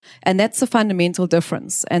And that's a fundamental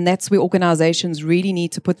difference. And that's where organizations really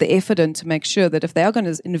need to put the effort in to make sure that if they are going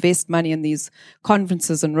to invest money in these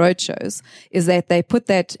conferences and roadshows, is that they put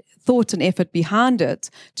that thought and effort behind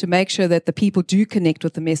it to make sure that the people do connect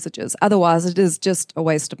with the messages. Otherwise, it is just a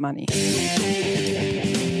waste of money.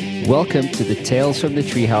 Welcome to the Tales from the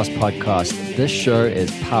Treehouse podcast. This show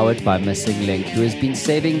is powered by MSNGLNK, who has been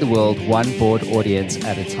saving the world one board audience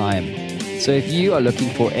at a time. So if you are looking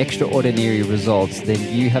for extraordinary results,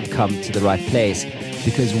 then you have come to the right place,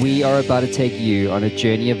 because we are about to take you on a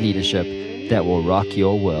journey of leadership that will rock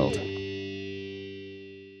your world.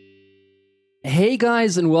 Hey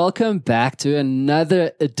guys, and welcome back to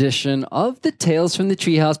another edition of the Tales from the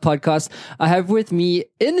Treehouse podcast. I have with me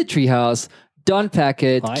in the Treehouse Don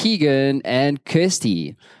Packett, Hi. Keegan, and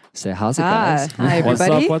Kirsty. So how's it, guys? Hi,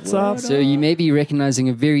 everybody. What's up? So you may be recognizing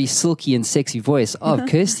a very silky and sexy voice of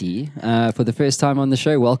Kirsty for the first time on the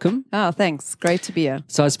show. Welcome. Oh, thanks. Great to be here.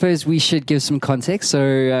 So I suppose we should give some context.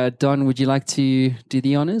 So Don, would you like to do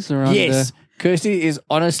the honors around? Yes. Kirsty is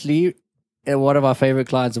honestly one of our favorite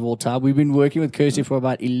clients of all time. We've been working with Kirsty for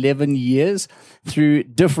about 11 years through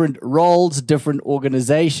different roles, different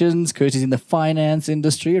organizations. Kirsty's in the finance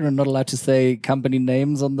industry, and we're not allowed to say company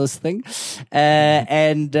names on this thing. It's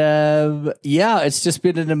just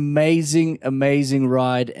been an amazing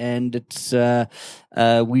ride, and it's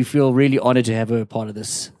we feel really honored to have her part of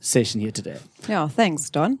this session here today. Yeah, thanks,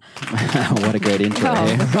 Don. What a great intro. Oh,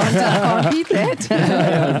 eh? can't beat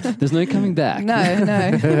that. There's no coming back. No.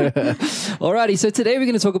 Alrighty, so today we're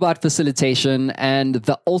going to talk about facilitation and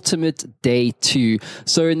the ultimate day two.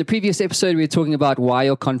 So in the previous episode, we were talking about why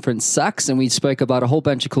your conference sucks, and we spoke about a whole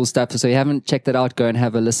bunch of cool stuff. So if you haven't checked that out, go and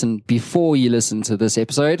have a listen before you listen to this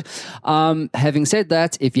episode. Having said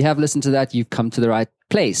that, if you have listened to that, you've come to the right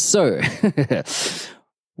place. So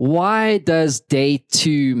why does day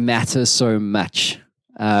two matter so much?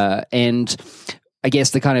 And I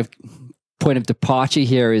guess the kind of point of departure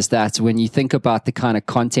here is that when you think about the kind of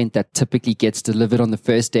content that typically gets delivered on the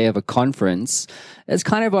first day of a conference, it's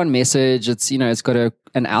kind of on message. It's, it's got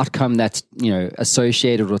an outcome that's,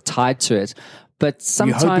 associated or tied to it. But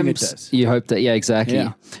sometimes you hope that, yeah, exactly.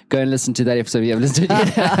 Yeah. Go and listen to that episode if you haven't listened to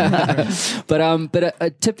it yet.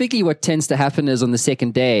 But typically what tends to happen is on the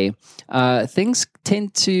second day, things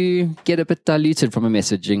tend to get a bit diluted from a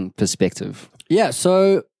messaging perspective. Yeah.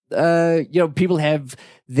 So, people have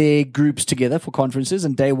their groups together for conferences,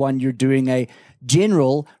 and day one, you're doing a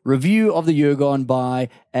general review of the year gone by,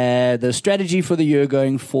 the strategy for the year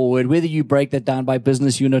going forward. Whether you break that down by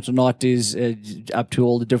business unit or not is up to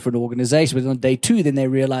all the different organizations. But on day two, then they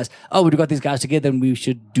realize, we've got these guys together and we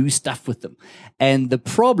should do stuff with them. And the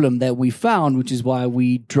problem that we found, which is why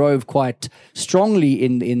we drove quite strongly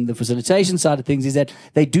in the facilitation side of things, is that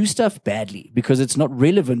they do stuff badly because it's not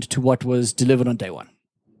relevant to what was delivered on day one.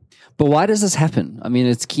 But why does this happen? I mean,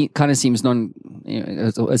 it kind of seems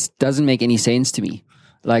it doesn't make any sense to me.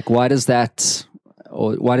 Like, why does this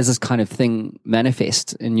kind of thing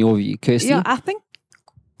manifest in your view, Kirsty? Yeah, I think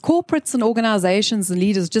corporates and organizations and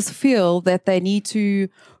leaders just feel that they need to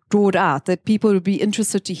draw it out, that people would be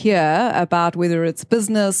interested to hear about whether it's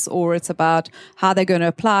business or it's about how they're going to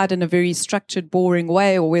apply it in a very structured, boring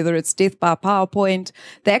way, or whether it's death by PowerPoint.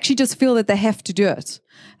 They actually just feel that they have to do it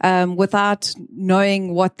without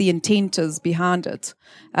knowing what the intent is behind it.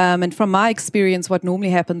 And from my experience, what normally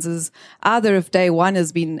happens is either if day one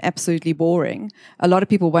has been absolutely boring, a lot of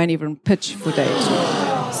people won't even pitch for day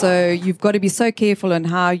two. So you've got to be so careful in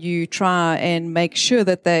how you try and make sure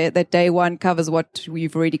that that day one covers what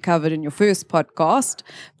we've already covered in your first podcast,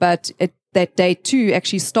 but that day two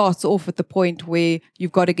actually starts off at the point where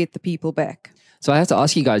you've got to get the people back. So I have to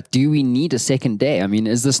ask you guys, do we need a second day? I mean,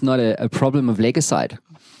 is this not a problem of legicide?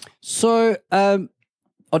 So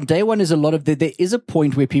on day one is there is a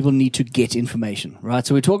point where people need to get information, right?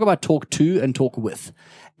 So we talk about talk to and talk with.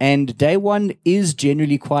 And day one is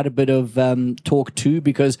generally quite a bit of talk to,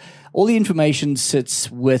 because all the information sits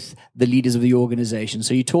with the leaders of the organization.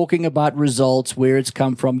 So you're talking about results, where it's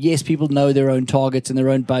come from. Yes, people know their own targets and their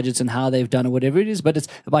own budgets and how they've done or whatever it is, but it's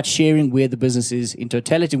about sharing where the business is in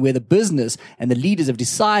totality, where the business and the leaders have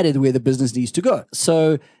decided where the business needs to go.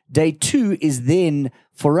 So day two is then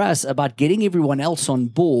for us about getting everyone else on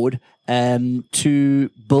board to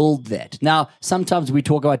build that. Now, sometimes we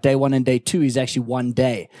talk about day one and day two is actually one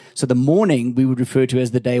day. So the morning we would refer to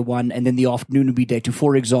as the day one, and then the afternoon would be day two,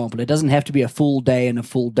 for example. It doesn't have to be a full day and a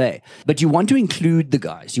full day. But you want to include the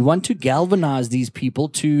guys. You want to galvanize these people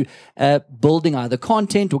to building either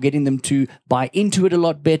content or getting them to buy into it a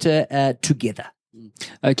lot better together.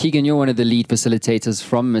 Keegan, you're one of the lead facilitators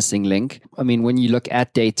from Missing Link. I mean, when you look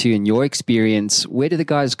at day 2 in your experience, where do the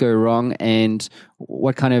guys go wrong, and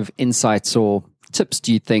what kind of insights or tips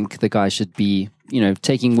do you think the guys should be,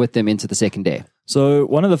 taking with them into the second day? So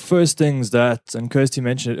one of the first things that, and Kirsty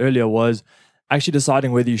mentioned it earlier, was actually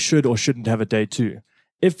deciding whether you should or shouldn't have a day 2.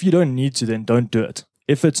 If you don't need to, then don't do it.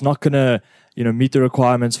 If it's not going to, meet the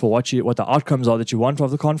requirements for what the outcomes are that you want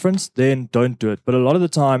of the conference, then don't do it. But a lot of the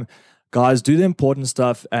time, guys do the important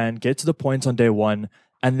stuff and get to the point on day 1,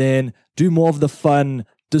 and then do more of the fun,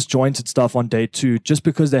 disjointed stuff on day 2, just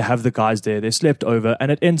because they have the guys there. They slept over,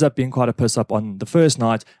 and it ends up being quite a piss up on the first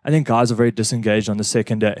night, and then guys are very disengaged on the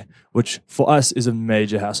second day, which for us is a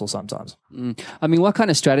major hassle sometimes. I mean, what kind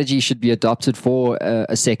of strategy should be adopted for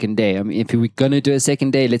a second day? I mean, if we're going to do a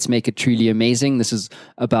second day, let's make it truly amazing. This is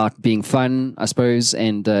about being fun, I suppose,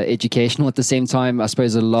 and educational at the same time. I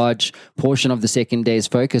suppose a large portion of the second day's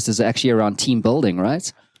focus is actually around team building,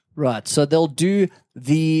 right? Right. So they'll do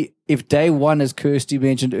if day 1, as Kirsty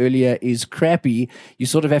mentioned earlier, is crappy, you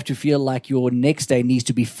sort of have to feel like your next day needs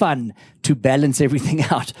to be fun to balance everything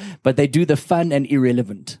out. But they do the fun and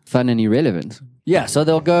irrelevant. Fun and irrelevant. Yeah. So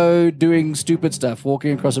they'll go doing stupid stuff,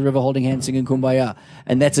 walking across a river, holding hands, singing Kumbaya.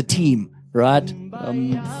 And that's a team. Right?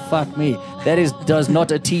 Fuck me. That does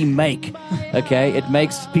not a team make. Okay, it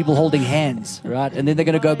makes people holding hands, right? And then they're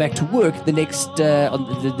going to go back to work the next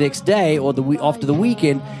day or after the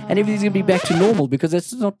weekend, and everything's going to be back to normal, because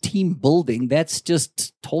that's not team building. That's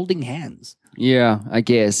just holding hands. Yeah, I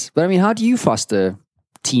guess. But I mean, how do you foster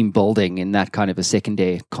team building in that kind of a second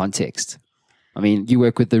day context? I mean, you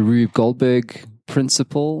work with the Rube Goldberg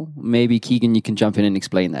principle. Maybe Keegan, you can jump in and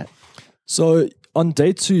explain that. So on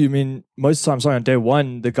day 2, on day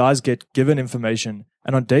 1, the guys get given information.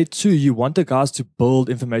 And on day 2, you want the guys to build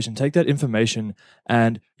information, take that information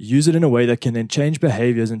and use it in a way that can then change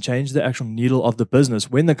behaviors and change the actual needle of the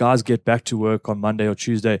business when the guys get back to work on Monday or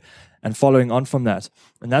Tuesday and following on from that.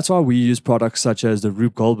 And that's why we use products such as the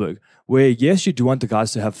Rube Goldberg, where yes, you do want the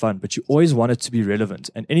guys to have fun, but you always want it to be relevant.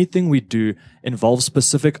 And anything we do involves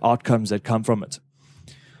specific outcomes that come from it.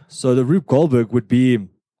 So the Rube Goldberg would be,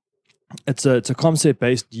 it's a concept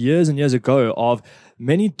based years and years ago of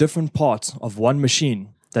many different parts of one machine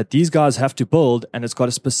that these guys have to build, and it's got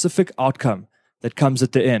a specific outcome that comes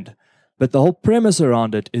at the end. But the whole premise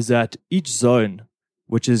around it is that each zone,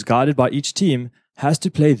 which is guided by each team, has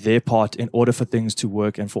to play their part in order for things to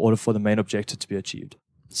work and for order for the main objective to be achieved.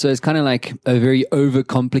 So it's kind of like a very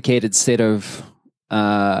overcomplicated set of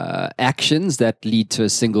actions that lead to a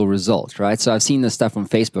single result, right? So I've seen this stuff on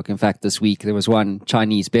Facebook. In fact, this week there was one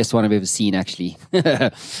Chinese, best one I've ever seen actually.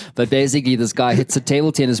 But basically this guy hits a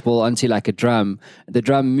table tennis ball onto like a drum. The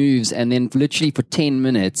drum moves, and then literally for 10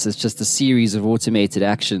 minutes, it's just a series of automated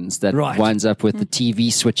actions that winds up with the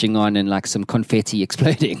TV switching on and like some confetti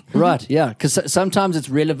exploding. Right, yeah. Because sometimes it's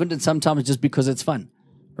relevant and sometimes it's just because it's fun.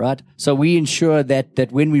 Right. So we ensure that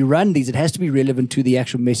when we run these, it has to be relevant to the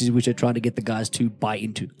actual message which they're trying to get the guys to buy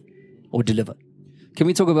into or deliver. Can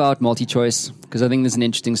we talk about multi-choice? Because I think there's an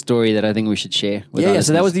interesting story that I think we should share. Yeah.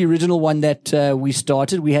 So that was the original one that we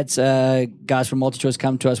started. We had guys from MultiChoice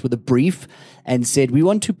come to us with a brief and said, we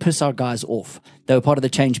want to piss our guys off. They were part of the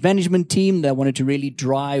change management team. They wanted to really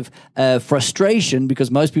drive frustration, because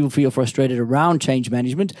most people feel frustrated around change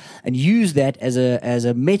management, and use that as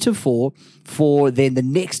a metaphor for then the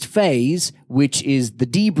next phase, which is the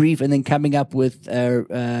debrief, and then coming up with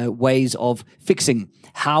ways of fixing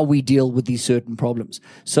how we deal with these certain problems.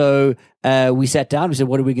 So we sat down, we said,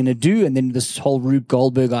 what are we going to do? And then this whole Rube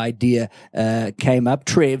Goldberg idea came up.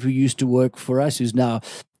 Trev, who used to work for us, who's now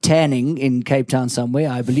tanning in Cape Town somewhere,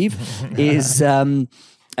 I believe, is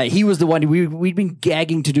he was the one, we'd been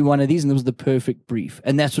gagging to do one of these, and it was the perfect brief.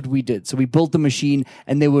 And that's what we did. So we built the machine,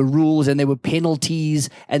 and there were rules, and there were penalties,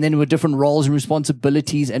 and then there were different roles and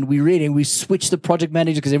responsibilities. And we switched the project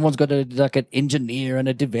manager, because everyone's got an engineer and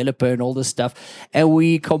a developer and all this stuff. And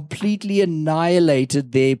we completely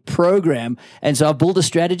annihilated their program. And so I build a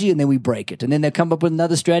strategy, and then we break it. And then they come up with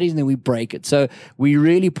another strategy, and then we break it. So we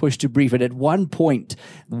really pushed to brief it. At one point,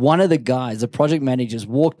 one of the guys, the project managers,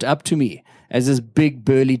 walked up to me as this big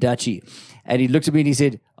burly Dutchie. And he looked at me and he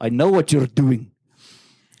said, I know what you're doing.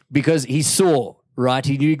 Because he saw, right?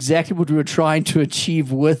 He knew exactly what we were trying to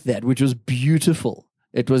achieve with that, which was beautiful.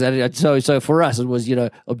 It was, so for us, it was,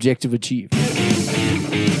 objective achieved. I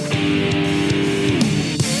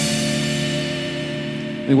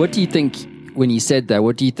mean, what do you think, when he said that,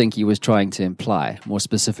 what do you think he was trying to imply more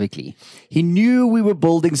specifically? He knew we were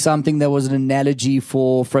building something that was an analogy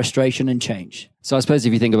for frustration and change. So I suppose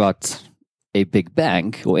if you think about a big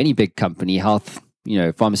bank or any big company, health,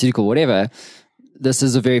 pharmaceutical, whatever, this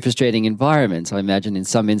is a very frustrating environment, I imagine, in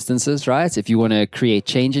some instances, right? If you want to create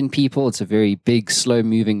change in people, it's a very big,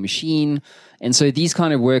 slow-moving machine. And so these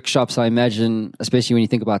kind of workshops, I imagine, especially when you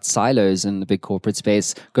think about silos in the big corporate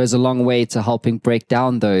space, goes a long way to helping break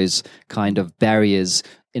down those kind of barriers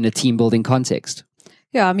in a team-building context.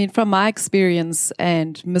 Yeah, I mean, from my experience,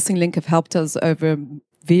 and Missing Link have helped us over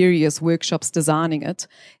various workshops designing it,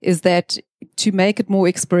 is that to make it more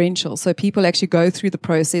experiential, so people actually go through the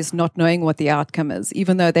process not knowing what the outcome is,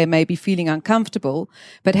 even though they may be feeling uncomfortable,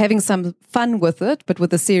 but having some fun with it, but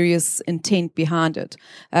with a serious intent behind it.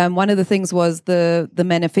 One of the things was the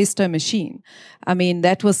manifesto machine. I mean,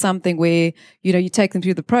 that was something where, you take them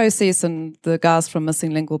through the process, and the guys from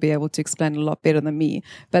Missing Link will be able to explain a lot better than me.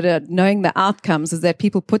 But knowing the outcomes is that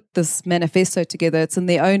people put this manifesto together. It's in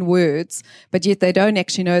their own words, but yet they don't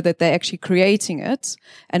actually know that they're actually creating it.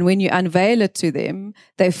 And when you unveil it to them,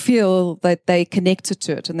 they feel that they connected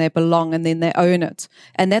to it and they belong, and then they own it.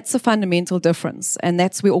 And that's a fundamental difference. And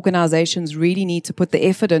that's where organizations really need to put the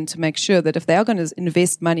effort in to make sure that if they are going to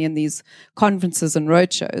invest money in these conferences and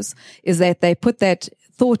roadshows, is that they put that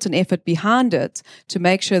thought and effort behind it to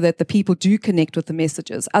make sure that the people do connect with the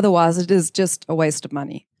messages. Otherwise, it is just a waste of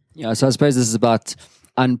money. Yeah, so I suppose this is about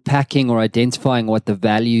unpacking or identifying what the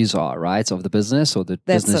values are, right, of the business or the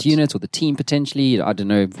business unit or the team potentially. I don't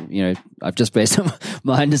know, I've just based on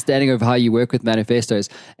my understanding of how you work with manifestos,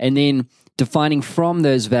 and then defining from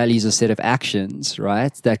those values a set of actions,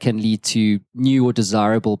 right, that can lead to new or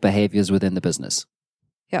desirable behaviors within the business.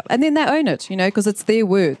 Yeah, and then they own it, because it's their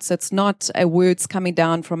words. It's not words coming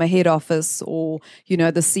down from a head office or, the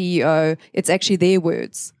CEO. It's actually their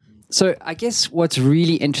words. So I guess what's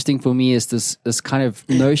really interesting for me is this kind of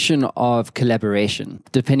notion of collaboration.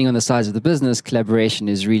 Depending on the size of the business, collaboration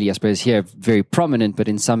is really, I suppose, here very prominent, but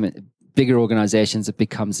in some bigger organizations, it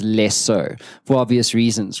becomes less so for obvious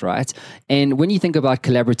reasons, right? And when you think about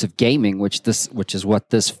collaborative gaming, which is what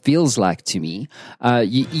this feels like to me,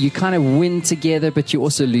 you kind of win together, but you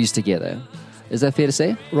also lose together. Is that fair to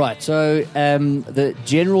say? Right. So the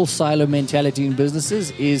general silo mentality in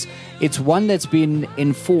businesses is it's one that's been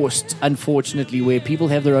enforced, unfortunately, where people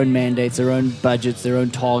have their own mandates, their own budgets, their own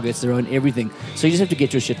targets, their own everything. So you just have to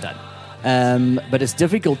get your shit done. But it's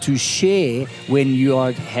difficult to share when you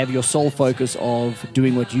have your sole focus of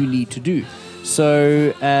doing what you need to do.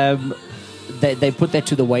 So they put that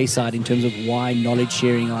to the wayside in terms of why knowledge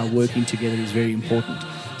sharing or working together is very important.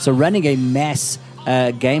 So running a mass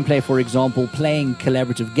gameplay, for example, playing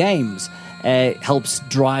collaborative games helps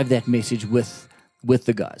drive that message with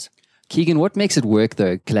the guys. Keegan, what makes it work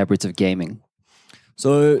though, collaborative gaming?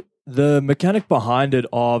 So the mechanic behind it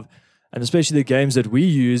and especially the games that we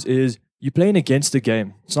use, is you're playing against the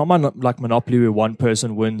game. It's not like Monopoly where one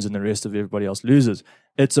person wins and the rest of everybody else loses.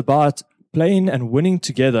 It's about playing and winning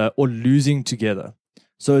together or losing together.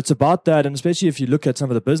 So it's about that, and especially if you look at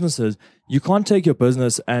some of the businesses, you can't take your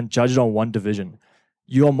business and judge it on one division.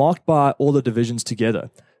 You are marked by all the divisions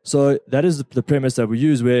together. So that is the premise that we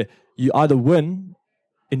use, where you either win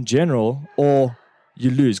in general or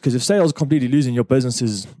you lose. Because if sales completely losing, your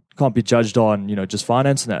business can't be judged on, just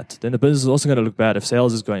finance and that. Then the business is also going to look bad if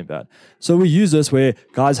sales is going bad. So we use this where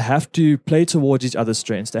guys have to play towards each other's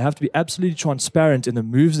strengths. They have to be absolutely transparent in the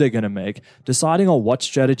moves they're going to make, deciding on what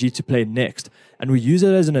strategy to play next. And we use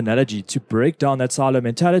it as an analogy to break down that silo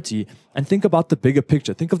mentality and think about the bigger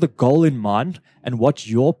picture. Think of the goal in mind and what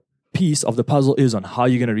your piece of the puzzle is on how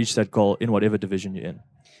you're going to reach that goal in whatever division you're in.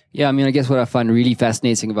 Yeah, I mean, I guess what I find really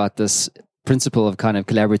fascinating about this principle of kind of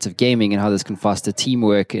collaborative gaming and how this can foster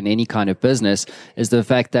teamwork in any kind of business is the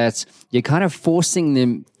fact that you're kind of forcing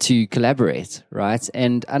them to collaborate, right?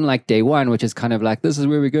 And unlike day one, which is kind of like, this is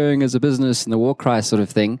where we're going as a business and the war cry sort of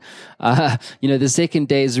thing, the second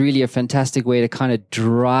day is really a fantastic way to kind of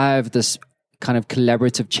drive this kind of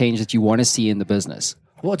collaborative change that you want to see in the business.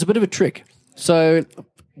 Well, it's a bit of a trick. So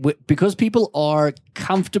because people are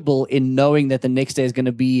comfortable in knowing that the next day is going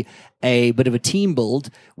to be a bit of a team build,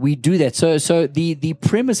 we do that. So the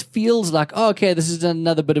premise feels like, oh, okay, this is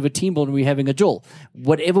another bit of a team build and we're having a jol,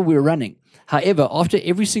 whatever we're running. However, after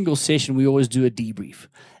every single session, we always do a debrief.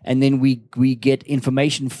 And then we get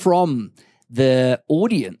information from the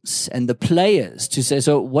audience and the players to say,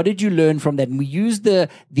 so what did you learn from that? And we use the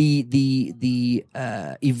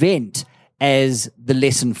event as the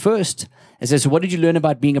lesson first. And so what did you learn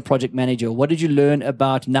about being a project manager? What did you learn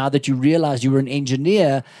about now that you realized you were an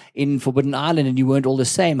engineer in Forbidden Island and you weren't all the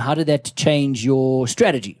same? How did that change your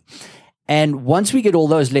strategy? And once we get all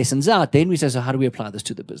those lessons out, then we say, so how do we apply this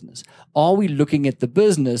to the business? Are we looking at the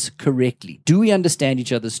business correctly? Do we understand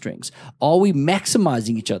each other's strengths? Are we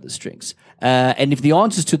maximizing each other's strengths? And if the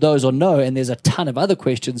answers to those are no, and there's a ton of other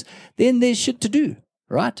questions, then there's shit to do.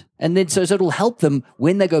 Right? And then so it'll help them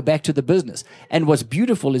when they go back to the business. And what's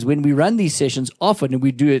beautiful is when we run these sessions often, and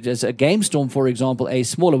we do it as a game storm, for example, a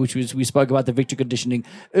smaller, which was, we spoke about the victory conditioning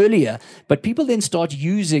earlier, but people then start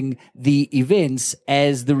using the events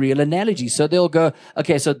as the real analogy. So they'll go,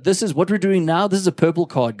 okay, so this is what we're doing now. This is a purple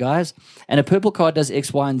card, guys. And a purple card does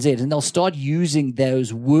X, Y, and Z. And they'll start using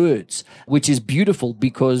those words, which is beautiful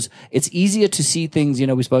because it's easier to see things.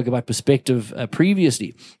 We spoke about perspective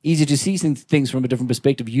previously. Easier to see things from a different perspective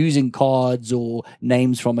using cards or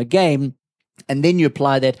names from a game, and then you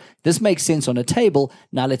apply that. This makes sense on a table.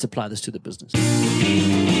 Now let's apply this to the business.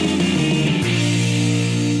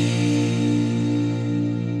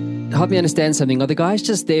 Help me understand something. Are the guys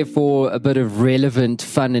just there for a bit of relevant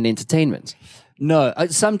fun and entertainment? No,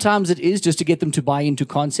 sometimes it is just to get them to buy into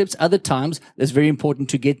concepts. Other times, it's very important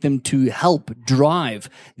to get them to help drive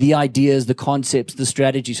the ideas, the concepts, the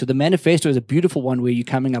strategy. So the manifesto is a beautiful one where you're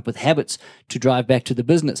coming up with habits to drive back to the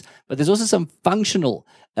business. But there's also some functional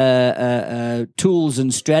tools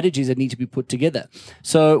and strategies that need to be put together.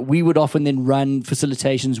 So we would often then run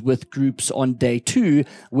facilitations with groups on day 2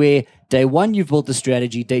 where day 1, you've built the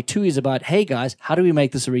strategy. Day 2 is about, hey guys, how do we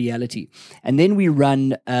make this a reality? And then we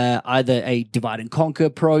run either a divide and conquer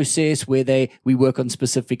process where we work on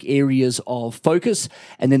specific areas of focus.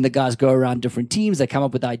 And then the guys go around different teams. They come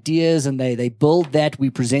up with ideas and they build that. We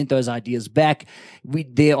present those ideas back.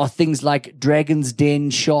 There are things like Dragon's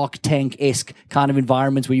Den, Shark Tank-esque kind of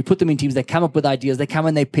environments where you put them in teams. They come up with ideas. They come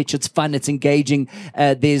and they pitch. It's fun. It's engaging.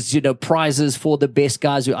 There's, prizes for the best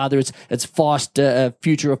guys who either it's fast,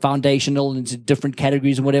 future or foundational into different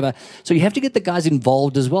categories and whatever. So you have to get the guys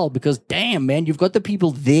involved as well because damn, man, you've got the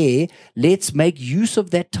people there. Let's make use of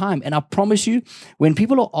that time. And I promise you, when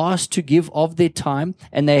people are asked to give of their time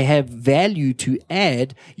and they have value to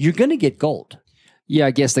add, you're going to get gold. Yeah,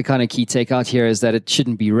 I guess the kind of key takeout here is that it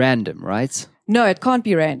shouldn't be random, right? No, it can't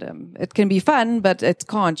be random. It can be fun, but it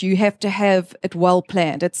can't. You have to have it well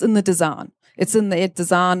planned. It's in the design. It's in the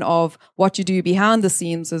design of what you do behind the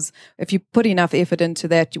scenes. Is if you put enough effort into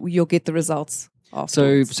that, you'll get the results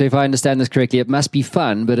afterwards. So if I understand this correctly, it must be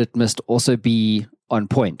fun, but it must also be on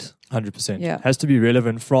point. 100%. Yeah. It has to be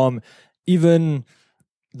relevant from even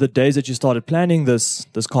the days that you started planning this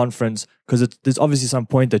conference, because there's obviously some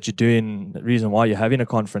point that you're doing, the reason why you're having a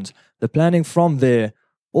conference. The planning from there,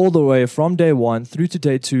 all the way from day 1 through to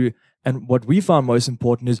day 2. And what we found most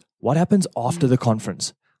important is what happens after the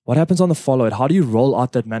conference. What happens on the follow-up? How do you roll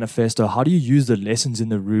out that manifesto? How do you use the lessons in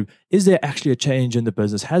the room? Is there actually a change in the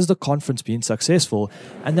business? Has the conference been successful?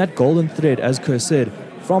 And that golden thread, as Chris said,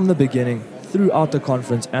 from the beginning throughout the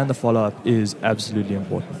conference and the follow-up is absolutely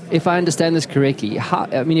important. If I understand this correctly,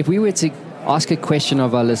 if we were to ask a question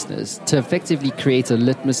of our listeners to effectively create a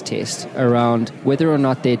litmus test around whether or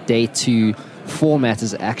not their day 2 format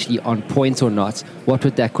is actually on point or not, what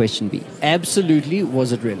would that question be? Absolutely,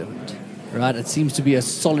 was it relevant? Right, it seems to be a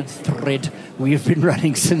solid thread we've been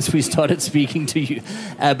running since we started speaking to you.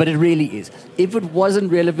 But it really is. If it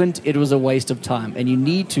wasn't relevant, it was a waste of time. And you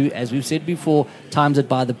need to, as we've said before, times it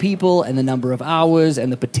by the people and the number of hours and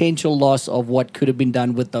the potential loss of what could have been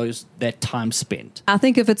done with that time spent. I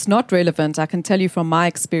think if it's not relevant, I can tell you from my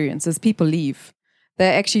experiences, people leave. They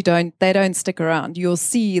actually don't stick around. You'll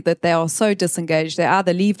see that they are so disengaged. They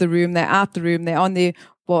either leave the room, they're out the room, they're on their,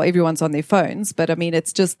 well, everyone's on their phones, but I mean,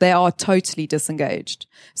 it's just, they are totally disengaged.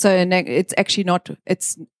 So it's actually not,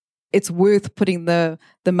 it's worth putting the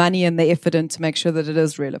money and the effort in to make sure that it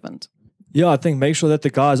is relevant. Yeah, I think make sure that the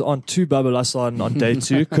guys aren't too babalasan on day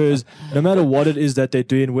 2, because no matter what it is that they're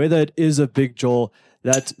doing, whether it is a big jaw,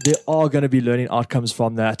 that there are going to be learning outcomes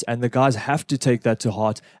from that, and the guys have to take that to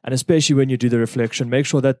heart. And especially when you do the reflection, make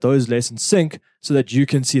sure that those lessons sink so that you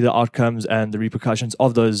can see the outcomes and the repercussions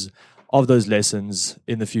of those lessons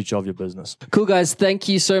in the future of your business. Cool, guys. Thank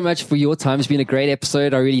you so much for your time. It's been a great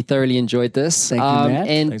episode. I really thoroughly enjoyed this. Thank you, Matt.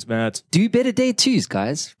 And thanks, Matt. Do better day 2s,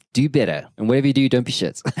 guys. Do better. And whatever you do, don't be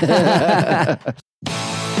shit.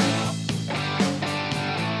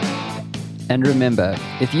 And remember,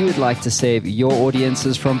 if you would like to save your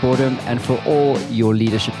audiences from boredom and for all your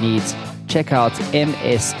leadership needs, check out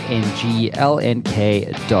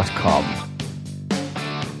MSNGLNK.com.